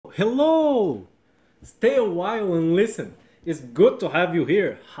Hello! Stay a while and listen. It's good to have you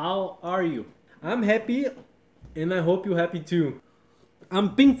here. How are you? I'm happy and I hope you're happy too.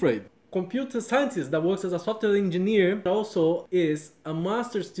 I'm Pinkfred, computer scientist that works as a software engineer, but also is a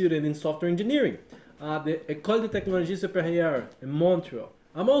master's student in software engineering at the École de Technologie Supérieure in Montreal.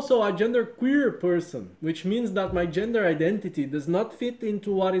 I'm also a genderqueer person, which means that my gender identity does not fit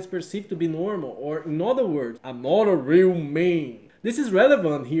into what is perceived to be normal, or in other words, I'm not a real man. This is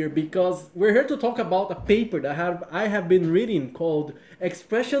relevant here because we're here to talk about a paper that I have been reading called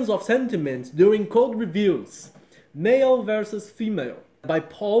Expressions of Sentiments During Code Reviews, Male versus Female, by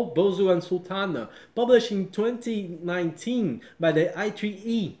Paul, Bozu and Sultana, published in 2019 by the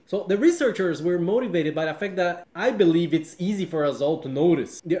I3E. So the researchers were motivated by the fact that I believe it's easy for us all to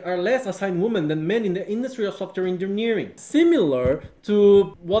notice. There are less assigned women than men in the industry of software engineering. Similar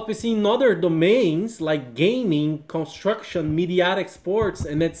to what we see in other domains like gaming, construction, mediatic sports,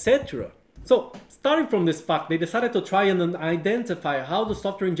 and etc. So, starting from this fact, they decided to try and identify how the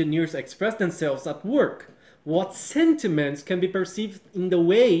software engineers express themselves at work. What sentiments can be perceived in the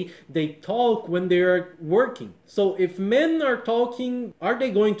way they talk when they are working. So if men are talking, are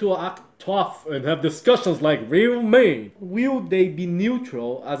they going to act tough and have discussions like real men? Will they be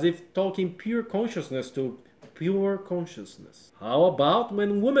neutral, as if talking pure consciousness to pure consciousness? How about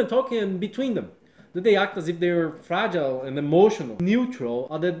when women talking between them? Do they act as if they're fragile and emotional, neutral,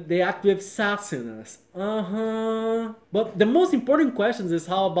 or do they act with sassiness? But the most important question is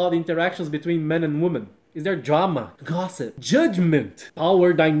how about interactions between men and women? Is there drama, gossip, judgment,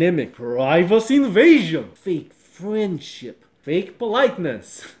 power dynamic, privacy invasion, fake friendship, fake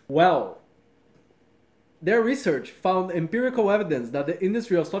politeness? Well, their research found empirical evidence that the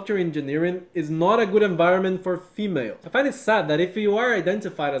industry of software engineering is not a good environment for females. I find it sad that if you are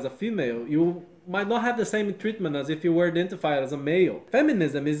identified as a female, you might not have the same treatment as if you were identified as a male.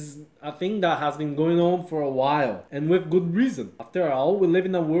 Feminism is a thing that has been going on for a while, and with good reason. After all, we live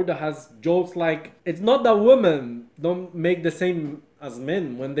in a world that has jokes like, it's not that women don't make the same as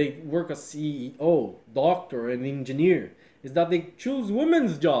men when they work as CEO, doctor, and engineer. Is that they choose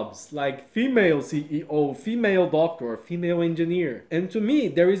women's jobs, like female CEO, female doctor, or female engineer. And to me,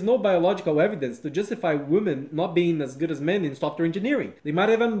 there is no biological evidence to justify women not being as good as men in software engineering. They might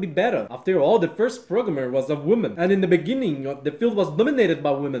even be better. After all, the first programmer was a woman. And in the beginning, the field was dominated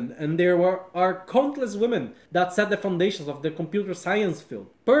by women, and there are countless women that set the foundations of the computer science field.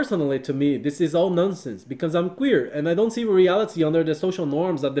 Personally, to me, this is all nonsense, because I'm queer, and I don't see reality under the social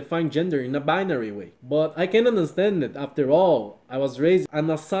norms that define gender in a binary way. But I can understand it. After all, I was raised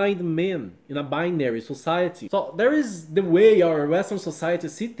an assigned man in a binary society. So there is the way our Western society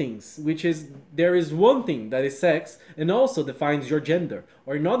sees things, which is there is one thing that is sex and also defines your gender.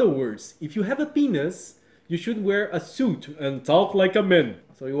 Or in other words, if you have a penis, you should wear a suit and talk like a man.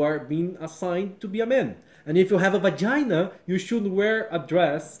 So you are being assigned to be a man. And if you have a vagina, you should wear a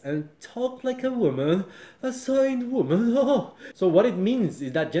dress and talk like a woman, assigned woman. Oh. So what it means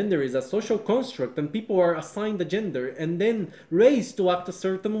is that gender is a social construct and people are assigned a gender and then raised to act a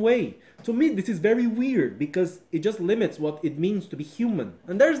certain way. To me, this is very weird because it just limits what it means to be human.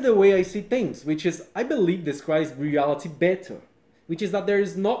 And there's the way I see things, which is, I believe describes reality better. Which is that there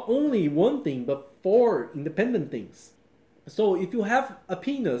is not only one thing, but four independent things. So if you have a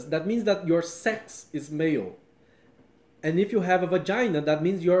penis, that means that your sex is male. And if you have a vagina, that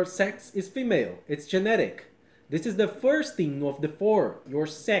means your sex is female. It's genetic. This is the first thing of the four, your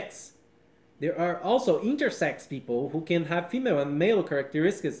sex. There are also intersex people who can have female and male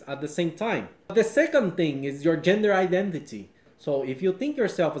characteristics at the same time. But the second thing is your gender identity. So if you think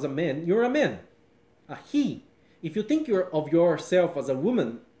yourself as a man, you're a man, a he. If you think of yourself as a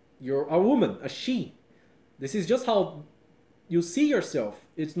woman, you're a woman, a she. This is just how you see yourself.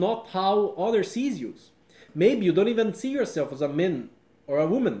 It's not how others sees you. Maybe you don't even see yourself as a man or a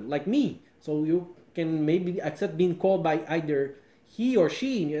woman like me. So you can maybe accept being called by either he or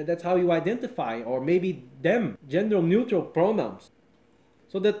she. That's how you identify. Or maybe them. Gender neutral pronouns.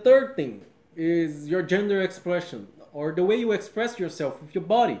 So the third thing is your gender expression. Or the way you express yourself with your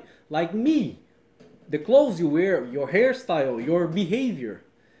body. Like me. The clothes you wear, your hairstyle, your behavior.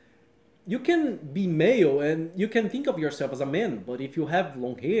 You can be male and you can think of yourself as a man, but if you have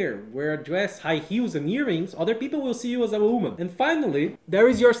long hair, wear a dress, high heels and earrings, other people will see you as a woman. And finally, there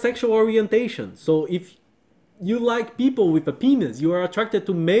is your sexual orientation. So if you like people with a penis, you are attracted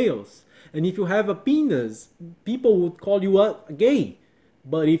to males. And if you have a penis, people would call you a gay.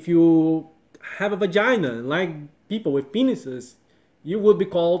 But if you have a vagina and like people with penises, you would be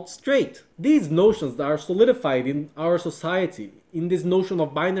called straight. These notions are solidified in our society, in this notion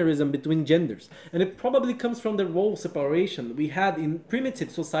of binarism between genders, and it probably comes from the role separation we had in primitive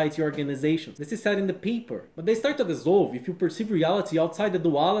society organizations. This is said in the paper, but they start to dissolve if you perceive reality outside the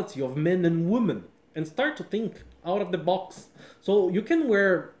duality of men and women and start to think out of the box. So you can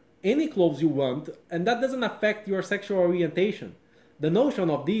wear any clothes you want, and that doesn't affect your sexual orientation. The notion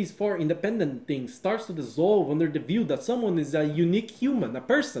of these four independent things starts to dissolve under the view that someone is a unique human, a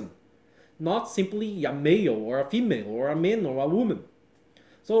person, not simply a male or a female or a man or a woman.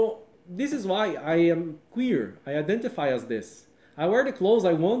 So this is why I am queer. I identify as this. I wear the clothes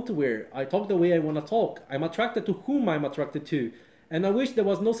I want to wear. I talk the way I want to talk. I'm attracted to whom I'm attracted to. And I wish there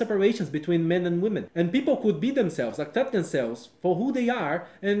was no separations between men and women. And people could be themselves, accept themselves for who they are,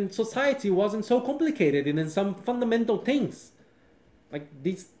 and society wasn't so complicated in some fundamental things. Like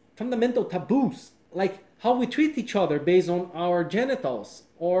these fundamental taboos, like how we treat each other based on our genitals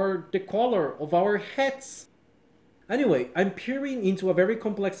or the color of our hats. Anyway, I'm peering into a very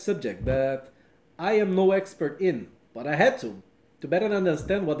complex subject that I am no expert in, but I had to better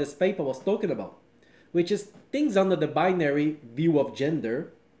understand what this paper was talking about, which is things under the binary view of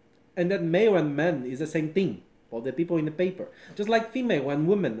gender, and that male and man is the same thing for the people in the paper, just like female and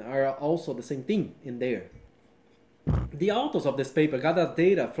women are also the same thing in there. The authors of this paper gathered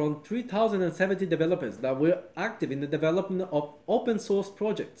data from 3,070 developers that were active in the development of open source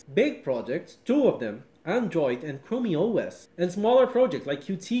projects. Big projects, two of them, Android and Chromium OS, and smaller projects like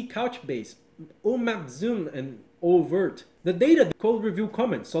Qt, Couchbase, OMAP Zoom, and Overt. The data, the code review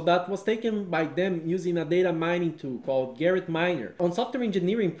comments, so that was taken by them using a data mining tool called Garrett Miner. On software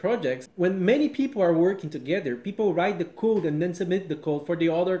engineering projects, when many people are working together, people write the code and then submit the code for the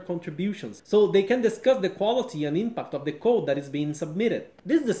other contributions, so they can discuss the quality and impact of the code that is being submitted.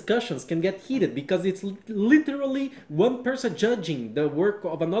 These discussions can get heated because it's literally one person judging the work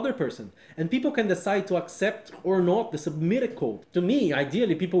of another person, and people can decide to accept or not the submitted code. To me,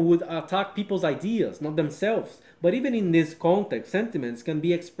 ideally, people would attack people's ideas, not themselves. But even in this context, sentiments can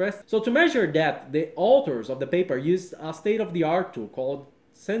be expressed. So to measure that, the authors of the paper used a state-of-the-art tool called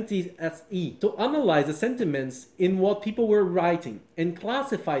SentiSE to analyze the sentiments in what people were writing and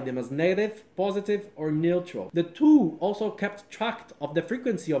classify them as negative, positive, or neutral. The tool also kept track of the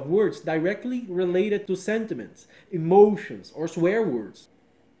frequency of words directly related to sentiments, emotions, or swear words.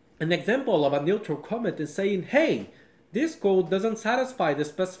 An example of a neutral comment is saying, "Hey, this code doesn't satisfy the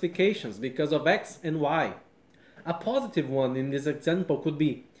specifications because of X and Y." A positive one in this example could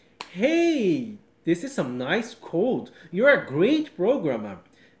be, "Hey, this is some nice code. You're a great programmer.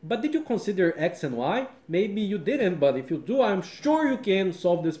 But did you consider X and Y? Maybe you didn't, but if you do, I'm sure you can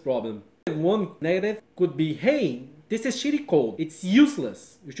solve this problem." One negative could be, "Hey, this is shitty code. It's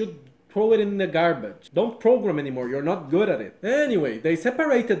useless. You should throw it in the garbage. Don't program anymore. You're not good at it." Anyway, they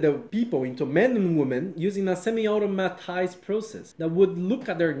separated the people into men and women using a semi-automatized process that would look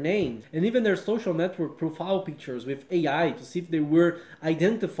at their names and even their social network profile pictures with AI to see if they were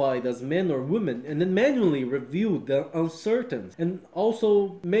identified as men or women, and then manually review the uncertains and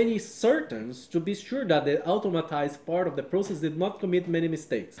also many certains to be sure that the automatized part of the process did not commit many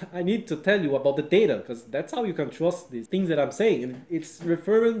mistakes. I need to tell you about the data because that's how you can trust these things that I'm saying. It's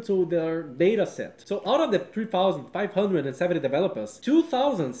referring to their data set. So out of the 3,570 developers,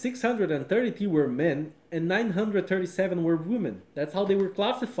 2,633 were men and 937 were women. That's how they were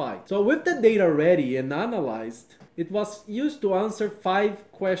classified. So with the data ready and analyzed, it was used to answer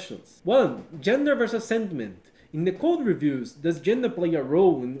 5 questions. 1. Gender versus sentiment. In the code reviews, does gender play a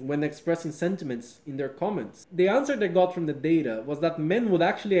role when expressing sentiments in their comments? The answer they got from the data was that men would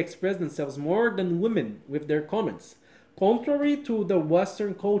actually express themselves more than women with their comments, contrary to the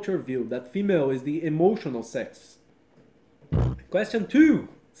Western culture view that female is the emotional sex. Question 2.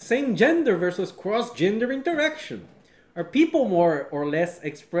 Same gender versus cross-gender interaction. Are people more or less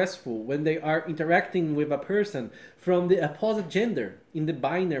expressful when they are interacting with a person from the opposite gender in the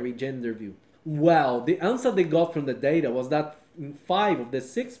binary gender view? Well, the answer they got from the data was that in 5 of the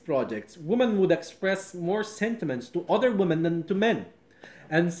 6 projects, women would express more sentiments to other women than to men.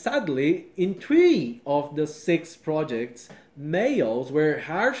 And sadly, in 3 of the 6 projects, males were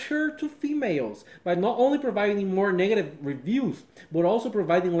harsher to females by not only providing more negative reviews, but also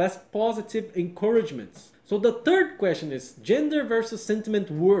providing less positive encouragements. So the third question is gender versus sentiment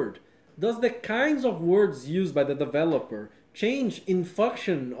word. Does the kinds of words used by the developer change in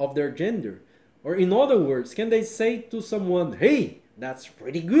function of their gender? Or in other words, can they say to someone, "Hey, that's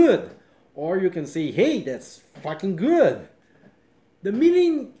pretty good"? Or you can say, "Hey, that's fucking good." The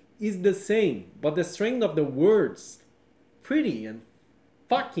meaning is the same, but the strength of the words, pretty and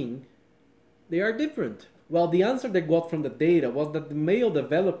fucking, they are different. Well, the answer they got from the data was that the male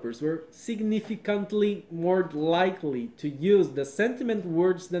developers were significantly more likely to use the sentiment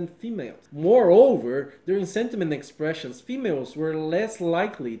words than females. Moreover, during sentiment expressions, females were less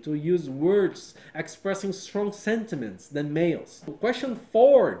likely to use words expressing strong sentiments than males. Question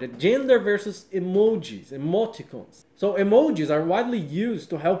 4, the gender versus emojis, emoticons. So emojis are widely used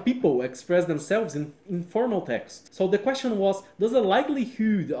to help people express themselves in informal text. So the question was, does the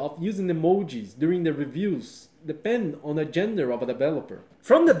likelihood of using emojis during the reviews depend on the gender of a developer?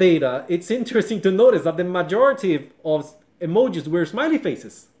 From the data, it's interesting to notice that the majority of emojis were smiley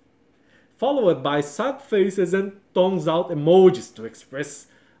faces, followed by sad faces and thumbs out emojis to express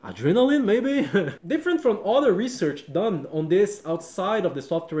adrenaline, maybe? Different from other research done on this outside of the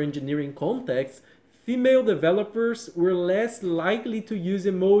software engineering context, female developers were less likely to use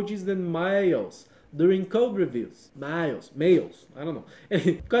emojis than males during code reviews. Males, I don't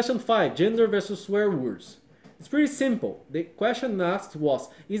know. Question 5, gender versus swear words. It's pretty simple. The question asked was,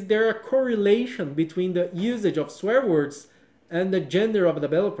 is there a correlation between the usage of swear words and the gender of a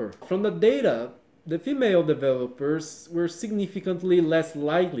developer? From the data, the female developers were significantly less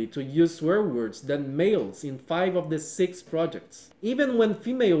likely to use swear words than males in 5 of the 6 projects. Even when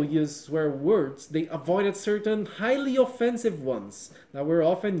females used swear words, they avoided certain highly offensive ones that were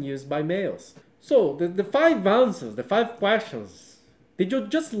often used by males. So, the 5 answers, the 5 questions, did you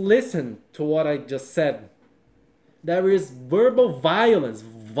just listen to what I just said? There is verbal violence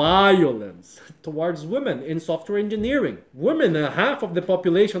towards women in software engineering. Women are half of the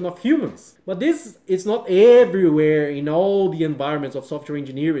population of humans. But this is not everywhere in all the environments of software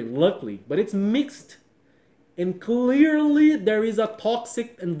engineering, luckily. But it's mixed. And clearly there is a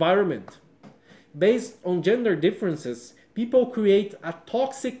toxic environment. Based on gender differences, people create a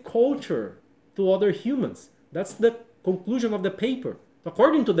toxic culture to other humans. That's the conclusion of the paper.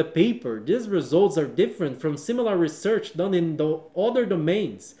 According to the paper, these results are different from similar research done in the other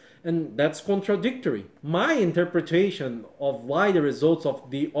domains, and that's contradictory. My interpretation of why the results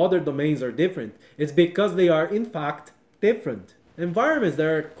of the other domains are different is because they are in fact different. Environments that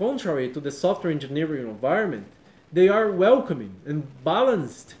are contrary to the software engineering environment, they are welcoming and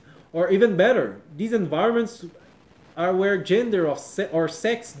balanced, or even better, these environments are where gender or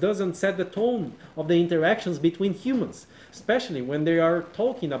sex doesn't set the tone of the interactions between humans, especially when they are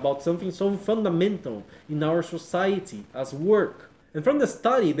talking about something so fundamental in our society as work. And from the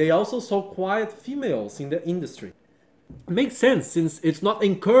study, they also saw quiet females in the industry. It makes sense since it's not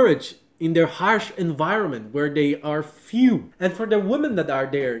encouraged in their harsh environment where they are few. And for the women that are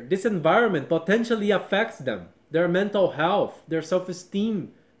there, this environment potentially affects them, their mental health, their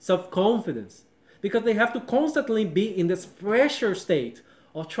self-esteem, self-confidence, because they have to constantly be in this pressure state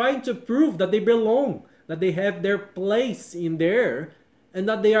of trying to prove that they belong, that they have their place in there, and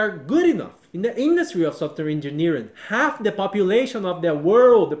that they are good enough. In the industry of software engineering, half the population of the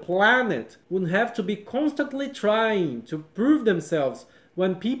world, the planet, would have to be constantly trying to prove themselves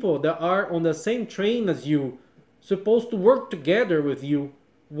when people that are on the same train as you, supposed to work together with you,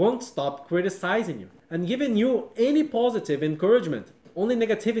 won't stop criticizing you and giving you any positive encouragement, only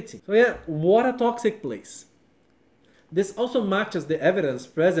negativity. So yeah, what a toxic place. This also matches the evidence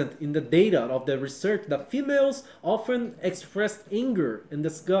present in the data of the research that females often expressed anger and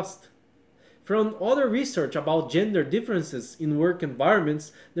disgust. From other research about gender differences in work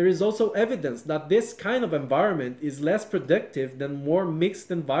environments, there is also evidence that this kind of environment is less productive than more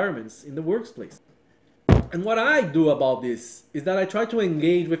mixed environments in the workplace. And what I do about this is that I try to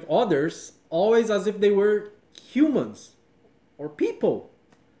engage with others always as if they were humans or people.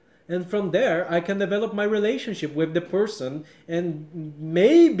 And from there, I can develop my relationship with the person and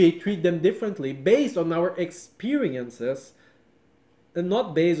maybe treat them differently based on our experiences and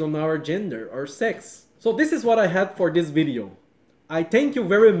not based on our gender or sex. So this is what I had for this video. I thank you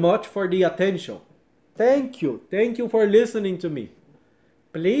very much for the attention. Thank you for listening to me.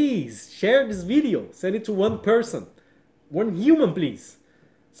 Please share this video, send it to one person, one human please.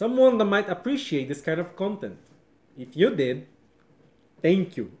 Someone that might appreciate this kind of content. If you did,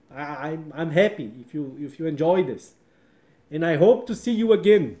 thank you. I'm happy if you enjoy this. And I hope to see you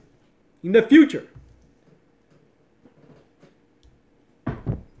again in the future.